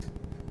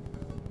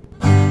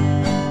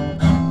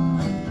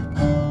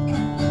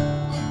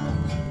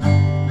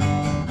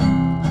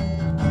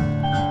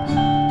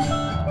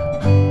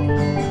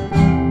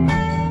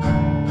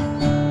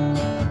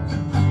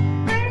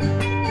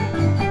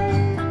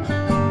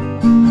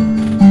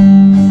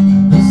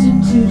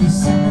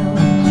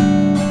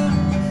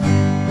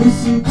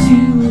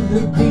the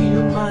beat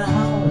of my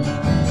heart.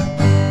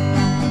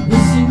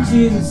 Listen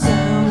to the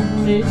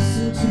sound,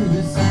 listen to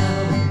the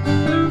sound.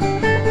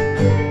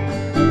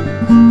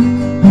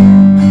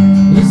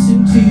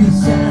 Listen to the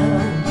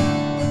sound.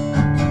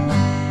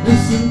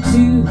 Listen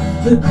to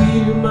the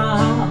beat of my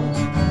heart.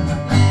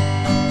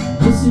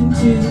 Listen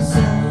to the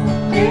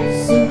sound,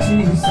 listen to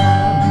the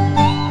sound.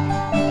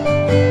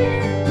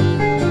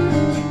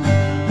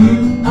 You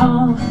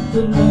are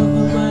the love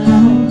of my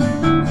life.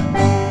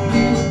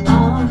 You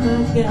are my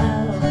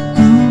girl.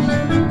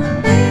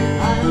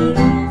 I look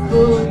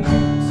for you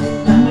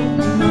tonight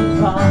in my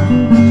car.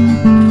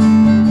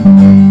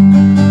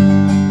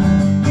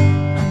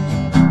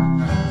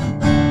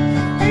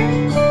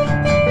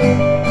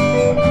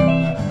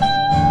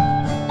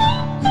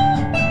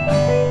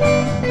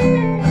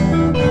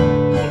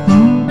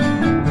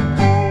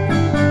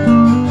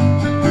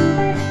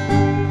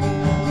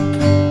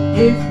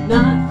 If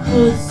not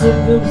for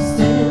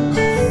circumstance,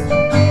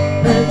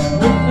 that's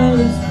what let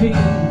us be.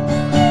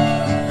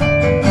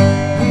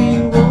 We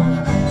want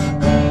to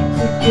be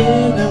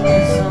together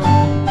with some.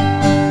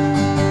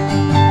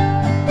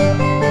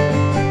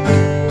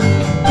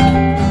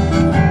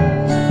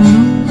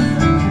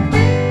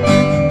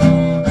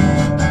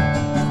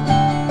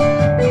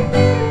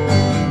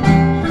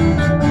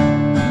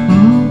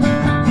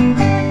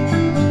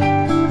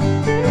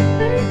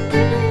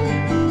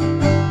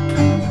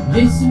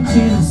 Listen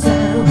to the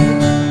sound.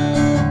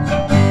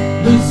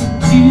 Listen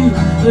to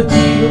the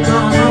beat of my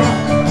heart.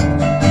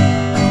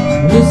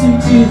 Listen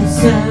to the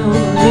sound.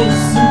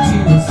 Listen to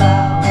the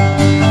sound.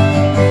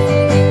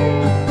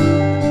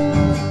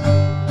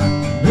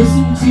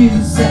 Listen to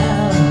the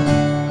sound.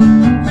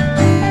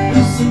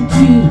 Listen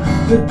to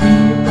the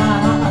beat of my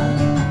heart.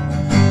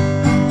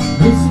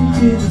 Listen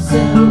to the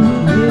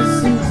sound.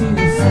 Listen to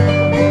the sound.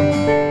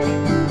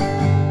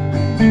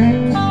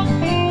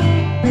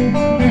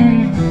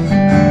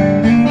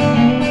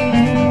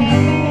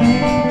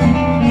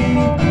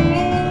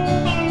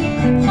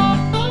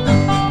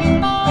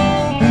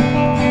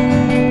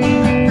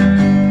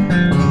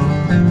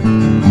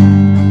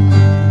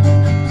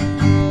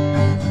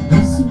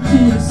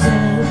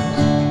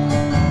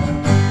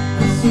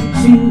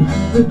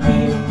 The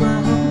beat of